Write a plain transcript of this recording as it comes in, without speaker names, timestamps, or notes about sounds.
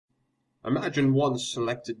Imagine one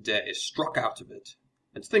selected day struck out of it,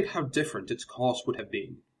 and think how different its course would have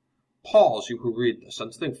been. Pause, you who read this,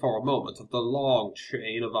 and think for a moment of the long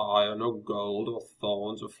chain of iron or gold or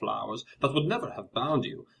thorns or flowers that would never have bound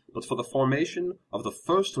you, but for the formation of the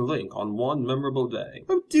first link on one memorable day.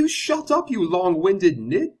 Oh, do shut up, you long-winded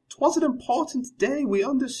nit! 'Twas an important day, we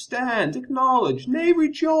understand, acknowledge, nay,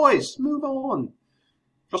 rejoice, move on.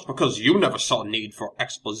 Just because you never saw need for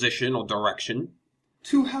exposition or direction.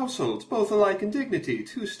 Two households, both alike in dignity,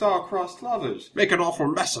 two star-crossed lovers. Make an awful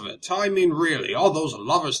mess of it. I mean, really, all those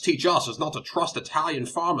lovers teach us is not to trust Italian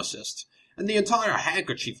pharmacists, and the entire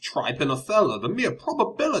handkerchief tripe in Othello, the mere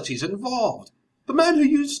probabilities involved. The man who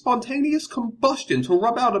used spontaneous combustion to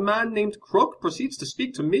rub out a man named Crook proceeds to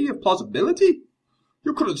speak to me of plausibility?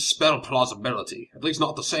 You couldn't spell plausibility, at least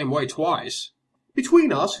not the same way twice.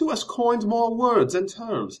 Between us, who has coined more words and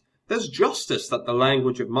terms? There's justice that the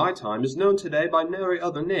language of my time is known today by no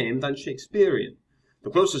other name than Shakespearean. The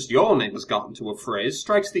closest your name has gotten to a phrase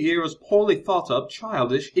strikes the ear as poorly thought-up,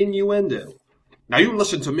 childish innuendo. Now you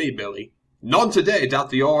listen to me, Billy. None today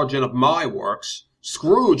doubt the origin of my works.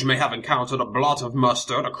 Scrooge may have encountered a blot of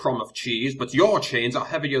mustard, a crumb of cheese, but your chains are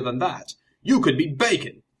heavier than that. You could be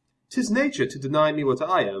bacon. 'Tis nature to deny me what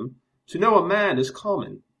I am. To know a man is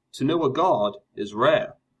common. To know a god is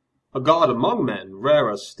rare. A god among men,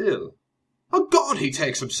 rarer still. A god he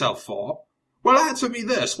takes himself for? Well, answer me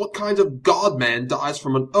this, what kind of god-man dies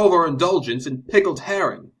from an overindulgence in pickled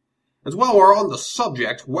herring? And while we're on the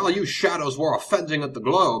subject, while you shadows were offending at the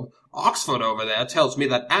Globe, Oxford over there tells me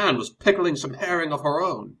that Anne was pickling some herring of her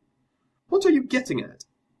own. What are you getting at?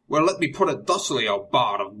 Well, let me put it thusly, O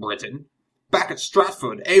bard of Britain. Back at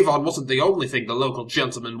Stratford, Avon wasn't the only thing the local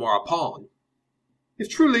gentlemen were upon. If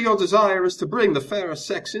truly your desire is to bring the fairer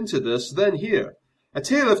sex into this, then here. A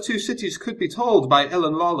tale of two cities could be told by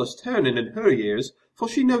Ellen Lawless Ternan in her years, for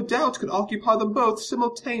she no doubt could occupy them both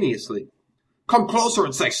simultaneously. Come closer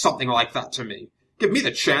and say something like that to me. Give me the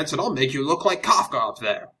chance and I'll make you look like Kafka up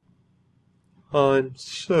there. I'm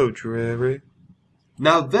so dreary.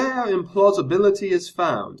 Now there implausibility is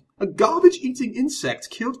found. A garbage-eating insect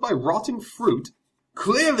killed by rotting fruit.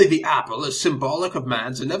 Clearly the apple is symbolic of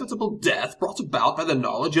man's inevitable death brought about by the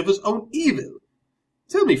knowledge of his own evil.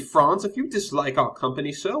 Tell me, Franz, if you dislike our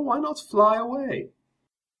company so, why not fly away?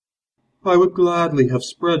 I would gladly have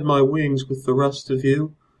spread my wings with the rest of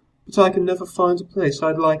you, but I can never find a place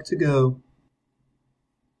I'd like to go.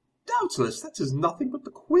 Doubtless, that is nothing but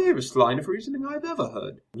the queerest line of reasoning I've ever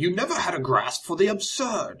heard. You never had a grasp for the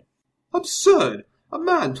absurd. Absurd! A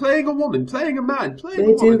man playing a woman, playing a man, playing a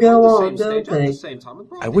woman. They do go on, don't they?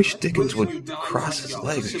 I wish Dickens would cross his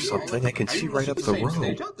legs or something. I can see right up the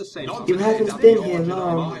road. You haven't been here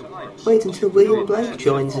long. Wait until William Blake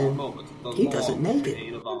joins in. He doesn't make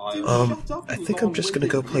it. I think I'm just gonna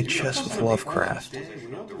go play chess with Lovecraft.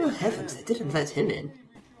 Oh heavens, they didn't let him in.